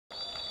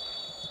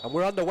And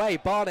we're underway.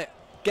 Barnet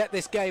get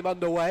this game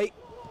underway.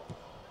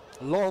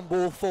 Long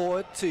ball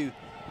forward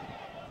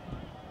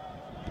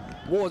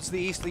towards the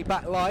Eastleigh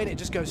back line. It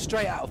just goes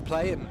straight out of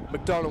play and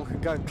McDonald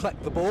can go and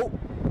collect the ball.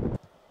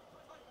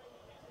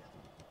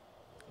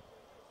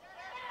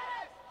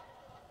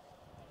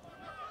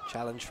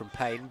 Challenge from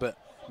Payne, but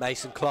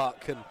Mason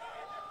Clark can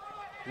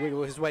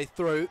wiggle his way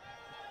through.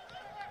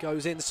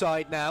 Goes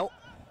inside now.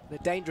 In a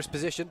dangerous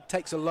position.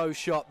 Takes a low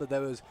shot, but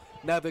there was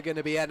never going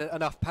to be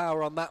enough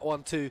power on that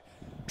one to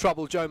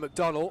trouble Joe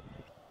McDonald.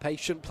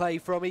 Patient play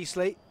from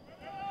Eastleigh.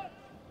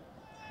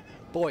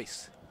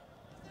 Boyce.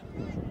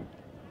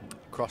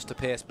 Cross to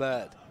Pierce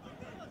Bird.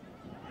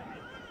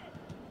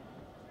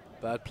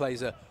 Bird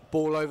plays a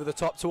ball over the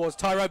top towards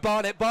Tyrone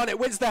Barnet. Barnet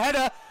wins the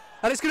header,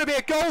 and it's going to be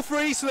a goal for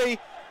Eastleigh.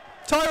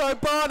 Tyrone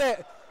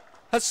Barnet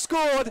has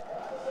scored.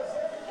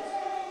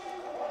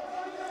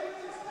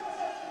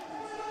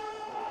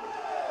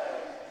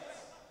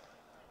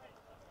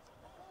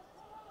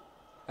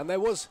 And there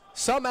was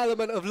some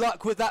element of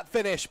luck with that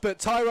finish, but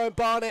Tyrone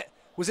Barnet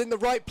was in the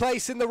right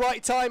place in the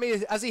right time,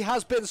 as he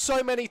has been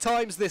so many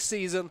times this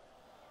season.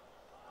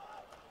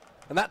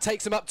 And that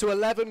takes him up to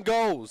 11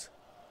 goals.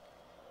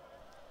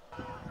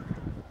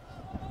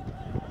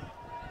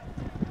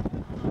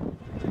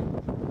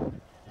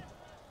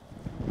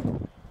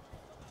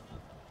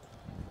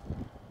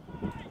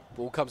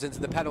 Ball comes into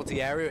the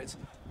penalty area. It's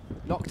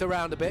knocked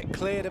around a bit,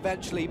 cleared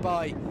eventually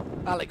by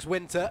Alex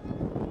Winter.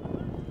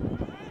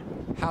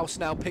 House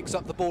now picks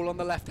up the ball on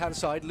the left-hand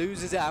side,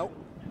 loses out.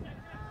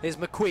 Here's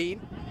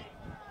McQueen.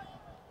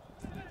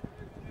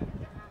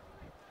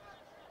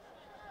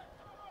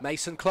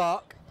 Mason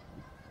Clark.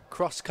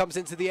 Cross comes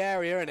into the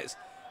area and it's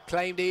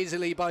claimed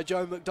easily by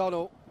Joe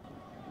McDonald.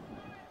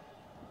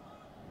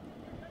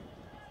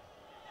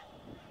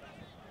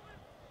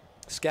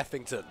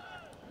 Skeffington.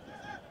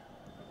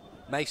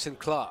 Mason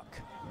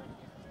Clark.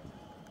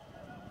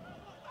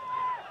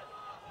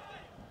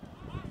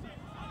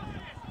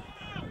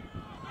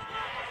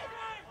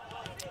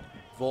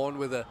 Vaughan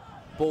with a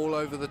ball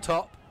over the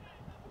top.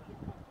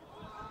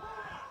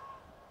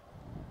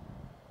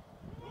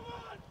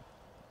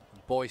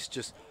 Boyce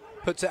just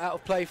puts it out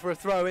of play for a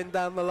throw-in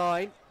down the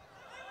line.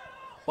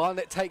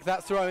 Barnet take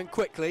that throw-in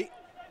quickly.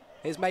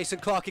 Here's Mason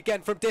Clark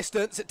again from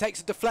distance. It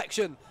takes a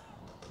deflection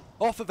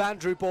off of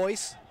Andrew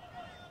Boyce.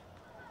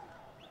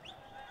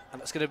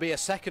 And that's going to be a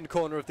second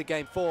corner of the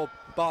game for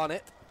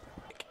Barnet.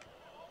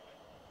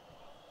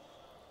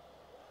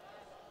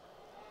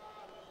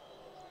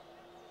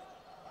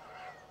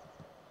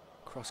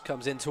 Cross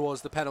comes in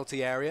towards the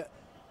penalty area.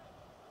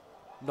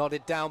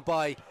 Nodded down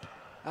by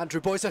Andrew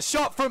Boyce. A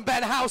shot from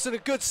Ben House and a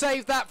good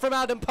save that from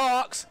Adam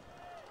Parks.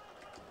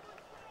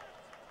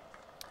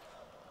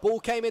 Ball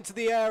came into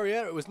the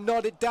area. It was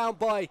nodded down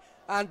by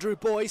Andrew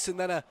Boyce and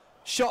then a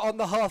shot on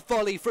the half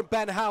volley from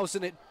Ben House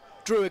and it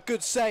drew a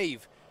good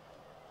save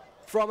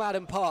from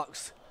Adam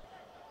Parks.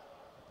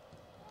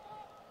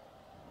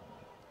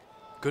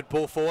 Good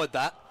ball forward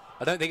that.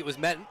 I don't think it was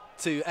meant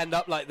to end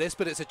up like this,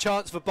 but it's a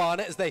chance for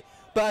Barnet as they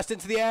burst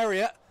into the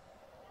area.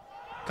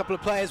 A couple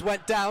of players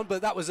went down,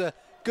 but that was a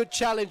good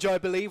challenge, I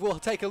believe. We'll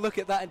take a look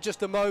at that in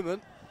just a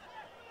moment.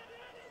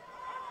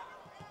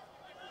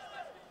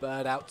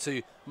 Bird out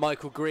to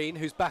Michael Green,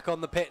 who's back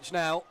on the pitch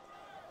now.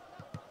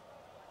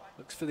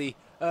 Looks for the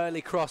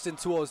early cross in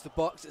towards the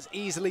box. It's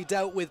easily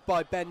dealt with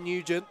by Ben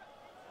Nugent.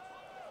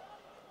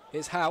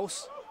 Here's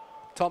House.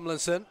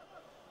 Tomlinson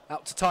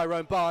out to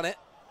Tyrone Barnet.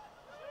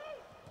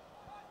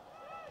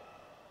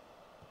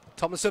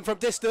 Tomlinson from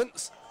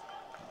distance.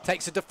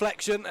 Takes a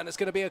deflection and it's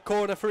going to be a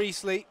corner for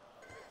Eastleigh.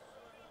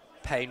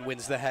 Payne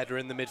wins the header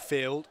in the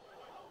midfield.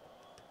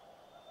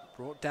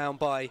 Brought down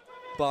by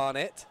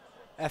Barnet.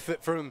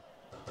 Effort from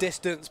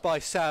distance by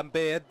Sam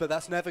Beard, but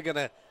that's never going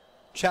to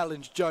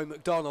challenge Joe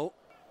McDonald.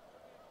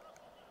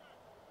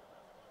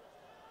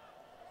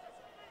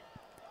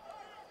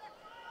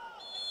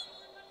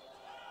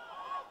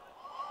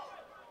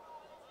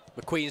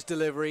 McQueen's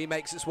delivery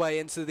makes its way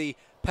into the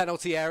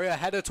penalty area.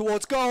 Header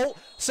towards goal.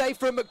 Save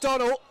from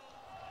McDonald.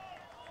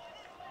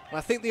 And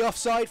I think the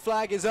offside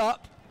flag is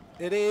up.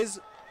 It is.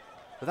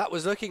 But that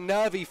was looking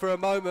nervy for a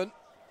moment.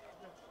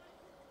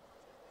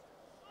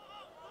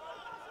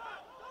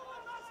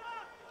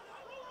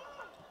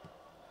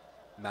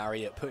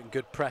 Marriott putting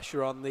good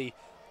pressure on the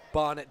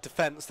Barnet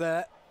defence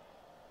there.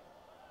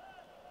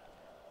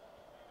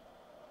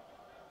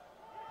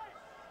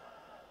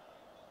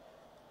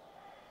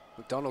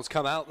 McDonald's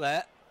come out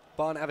there.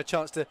 Barnet have a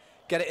chance to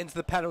get it into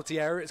the penalty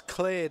area. It's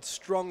cleared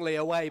strongly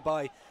away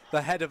by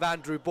the head of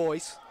Andrew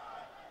Boyce.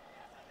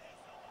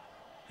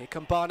 Here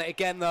come Barnet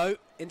again though.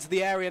 Into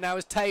the area now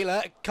is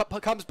Taylor.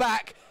 Comes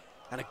back.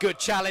 And a good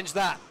challenge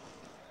that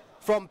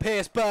from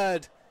Pierce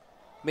Bird.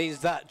 Means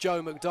that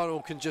Joe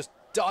McDonald can just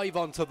dive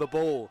onto the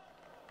ball.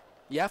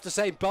 You have to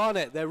say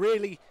Barnet, they're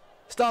really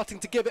starting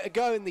to give it a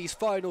go in these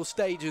final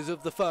stages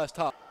of the first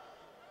half.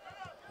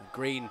 And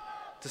Green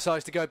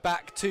decides to go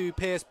back to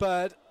Pierce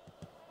Bird.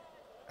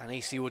 And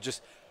Eastleigh will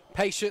just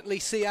patiently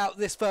see out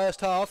this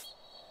first half.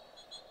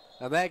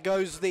 And there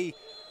goes the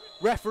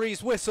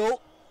referee's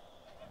whistle.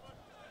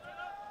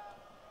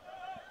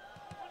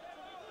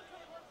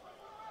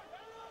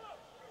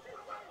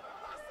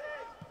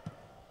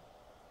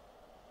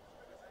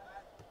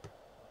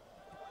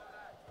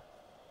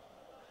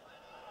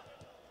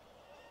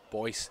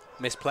 Boyce,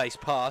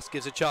 misplaced pass,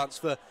 gives a chance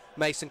for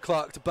Mason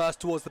Clark to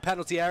burst towards the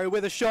penalty area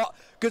with a shot.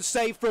 Good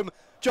save from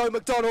Joe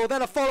McDonald,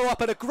 then a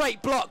follow-up and a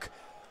great block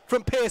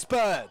from Pierce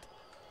Bird.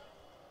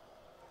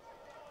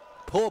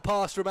 Poor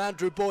pass from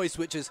Andrew Boyce,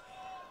 which has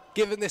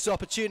given this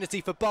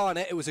opportunity for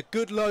Barnet. It was a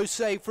good low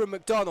save from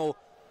McDonald,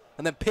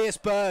 and then Pierce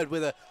Bird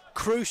with a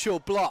crucial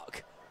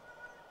block.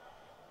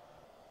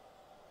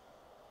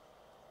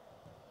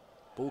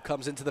 Ball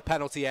comes into the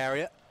penalty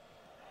area.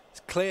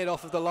 It's cleared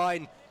off of the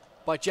line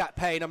by Jack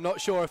Payne. I'm not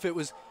sure if it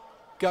was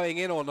going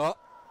in or not.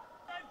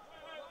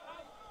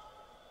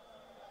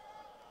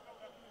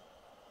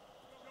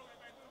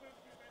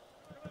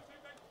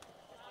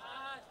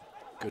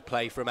 Good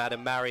play from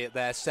Adam Marriott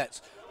there, sets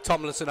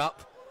Tomlinson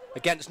up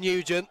against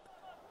Nugent.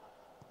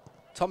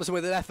 Thompson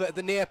with an effort at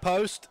the near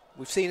post.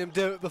 We've seen him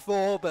do it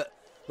before, but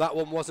that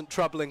one wasn't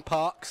troubling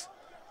Parks.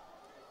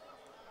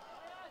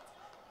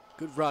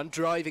 Good run,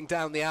 driving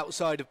down the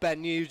outside of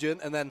Ben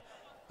Nugent and then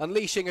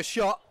unleashing a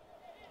shot.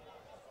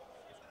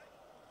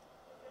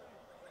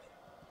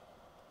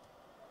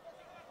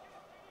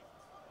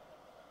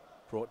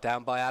 Brought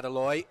down by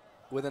Adeloy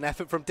with an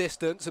effort from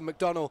distance, and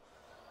McDonald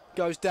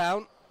goes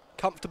down.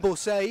 Comfortable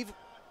save.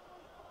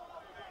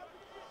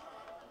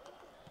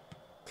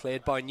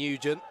 Cleared by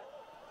Nugent.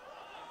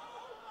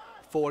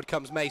 Forward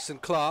comes Mason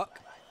Clark.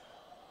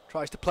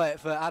 Tries to play it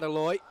for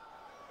Adeloy.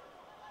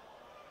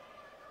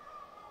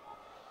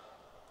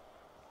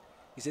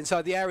 He's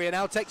inside the area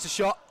now, takes a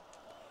shot.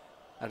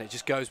 And it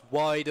just goes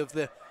wide of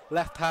the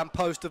left-hand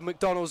post of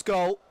McDonald's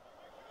goal.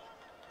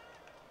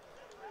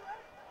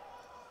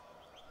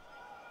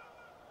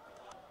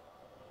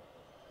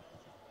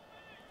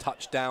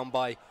 Touchdown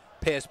by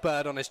Pierce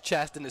Bird on his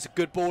chest, and it's a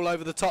good ball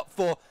over the top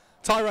for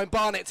Tyrone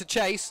Barnett to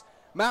chase.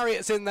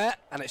 Marriott's in there,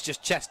 and it's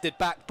just chested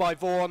back by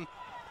Vaughan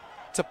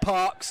to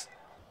Parks.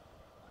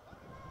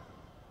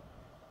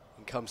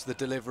 In comes the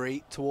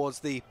delivery towards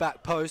the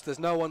back post. There's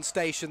no one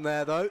stationed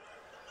there though.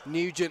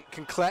 Nugent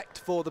can collect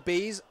for the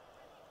Bees.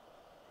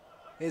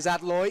 Here's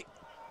Adeloy.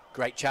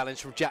 Great challenge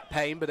from Jack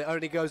Payne, but it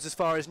only goes as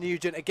far as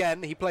Nugent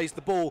again. He plays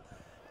the ball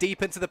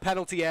deep into the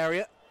penalty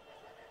area.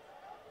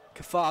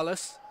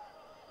 Kafalis.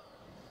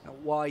 Out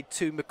wide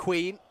to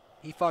McQueen.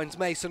 He finds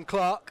Mason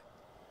Clark.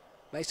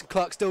 Mason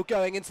Clark still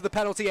going into the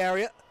penalty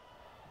area.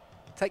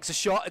 Takes a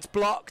shot, it's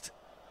blocked.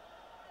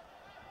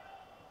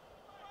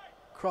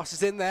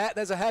 Crosses in there,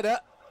 there's a header.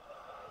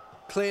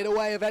 Cleared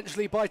away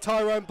eventually by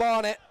Tyrone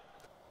Barnett.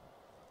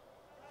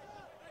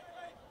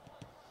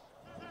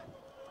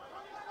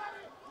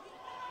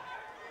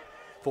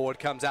 Forward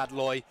comes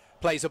Adeloy.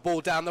 Plays a ball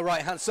down the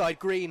right hand side.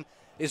 Green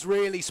is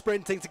really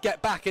sprinting to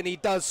get back, and he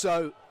does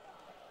so.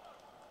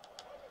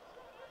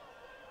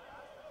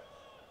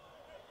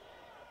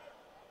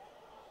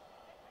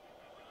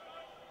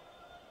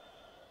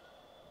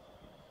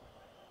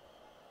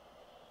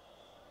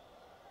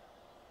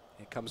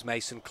 Here comes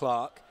Mason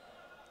Clark.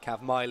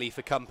 Cav Miley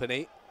for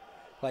company.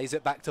 Plays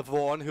it back to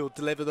Vaughan, who'll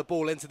deliver the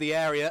ball into the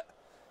area.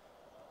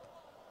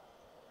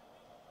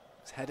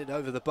 It's headed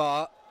over the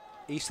bar.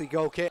 Eastleigh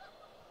goal kick.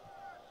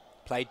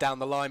 Played down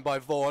the line by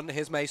Vaughan.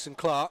 Here's Mason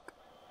Clark.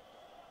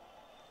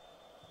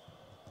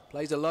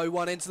 Plays a low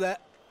one into there,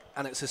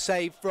 and it's a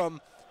save from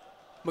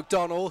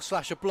McDonald /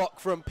 a block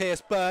from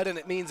Pierce Bird, and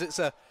it means it's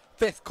a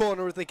fifth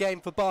corner of the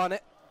game for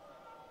Barnet.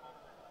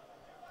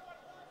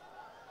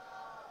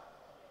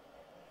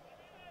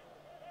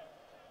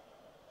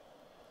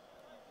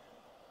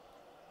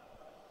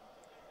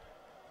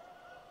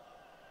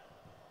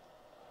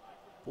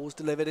 Ball's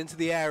delivered into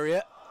the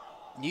area.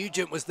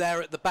 Nugent was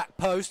there at the back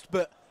post,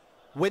 but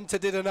Winter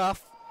did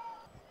enough.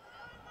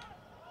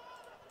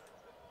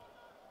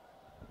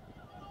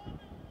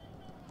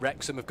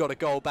 Wrexham have got a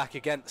goal back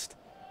against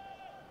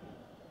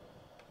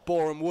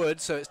Boreham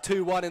Wood, so it's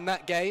 2-1 in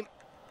that game.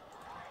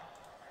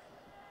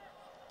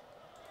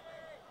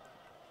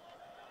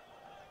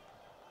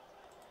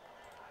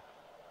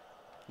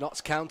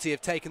 Notts County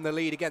have taken the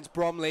lead against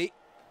Bromley.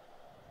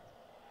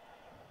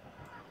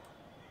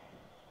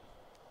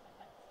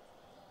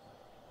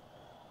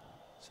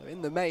 So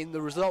in the main,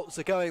 the results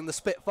are going the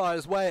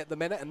Spitfires' way at the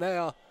minute, and they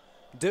are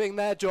doing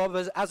their job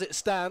as it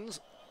stands.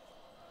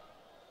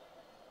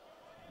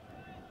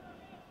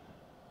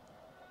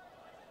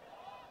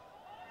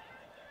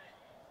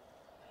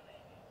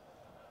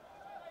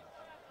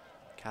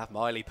 Cav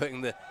Miley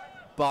putting the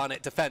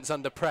Barnet defence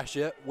under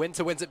pressure.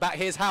 Winter wins it back.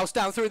 Here's House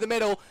down through the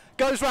middle.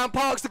 Goes round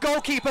Parks, the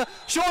goalkeeper.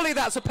 Surely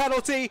that's a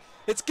penalty.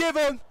 It's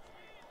given.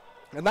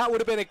 And that would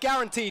have been a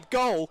guaranteed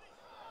goal.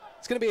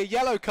 It's going to be a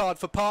yellow card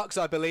for Parks,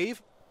 I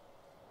believe.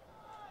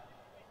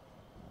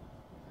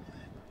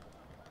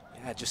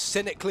 Yeah, just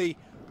cynically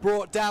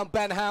brought down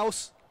Ben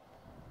House.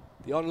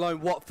 The on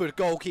loan Watford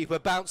goalkeeper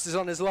bounces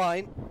on his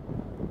line.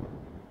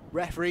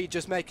 Referee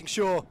just making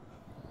sure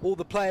all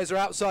the players are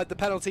outside the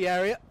penalty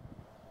area.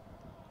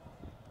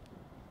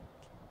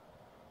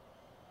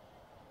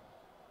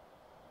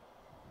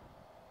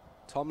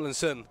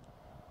 Tomlinson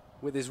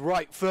with his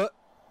right foot.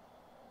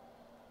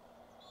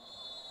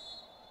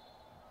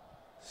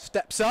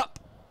 Steps up.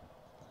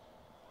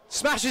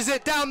 Smashes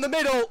it down the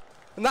middle.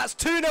 And that's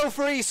 2-0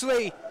 for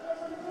Eastleigh.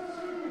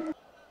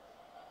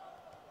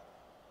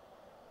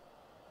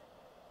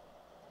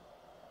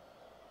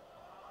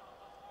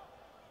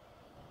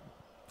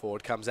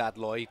 Forward comes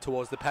Adloy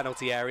towards the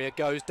penalty area,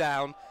 goes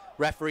down.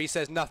 Referee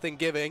says nothing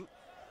giving.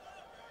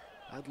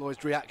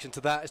 Adloy's reaction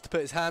to that is to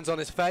put his hands on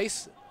his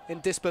face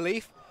in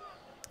disbelief.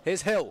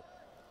 Here's Hill.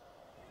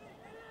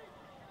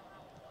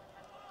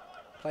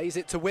 Plays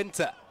it to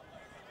Winter.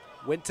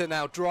 Winter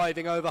now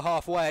driving over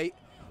halfway.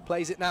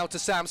 Plays it now to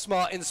Sam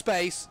Smart in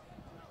space.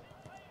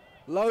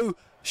 Low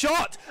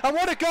shot, and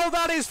what a goal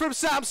that is from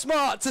Sam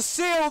Smart to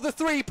seal the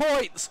 3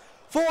 points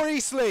for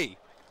Eastleigh.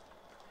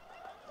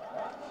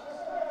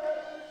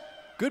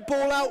 Good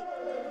ball out.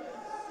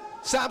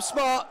 Sam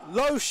Smart,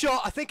 low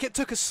shot. I think it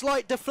took a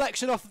slight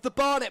deflection off of the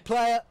Barnet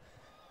player.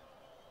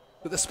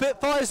 But the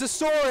Spitfires are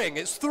soaring.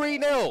 It's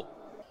 3-0.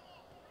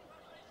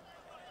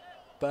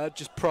 Bird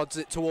just prods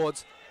it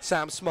towards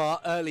Sam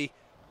Smart. Early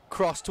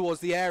cross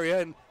towards the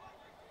area. And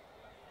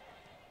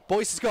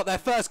Boyce has got there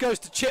first, goes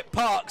to Chip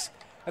Parks.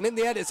 And in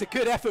the end, it's a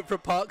good effort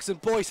from Parks.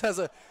 And Boyce has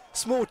a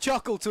small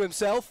chuckle to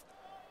himself.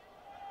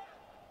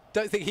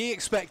 Don't think he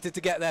expected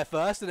to get there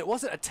first, and it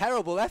wasn't a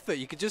terrible effort.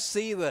 You could just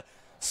see the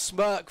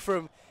smirk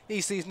from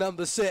Eastleigh's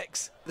number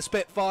 6, the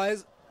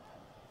Spitfires.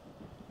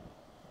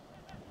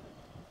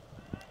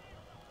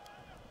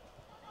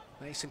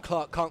 Mason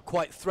Clark can't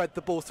quite thread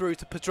the ball through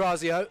to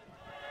Pedrazio.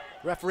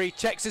 Referee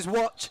checks his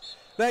watch.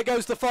 There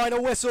goes the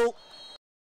final whistle.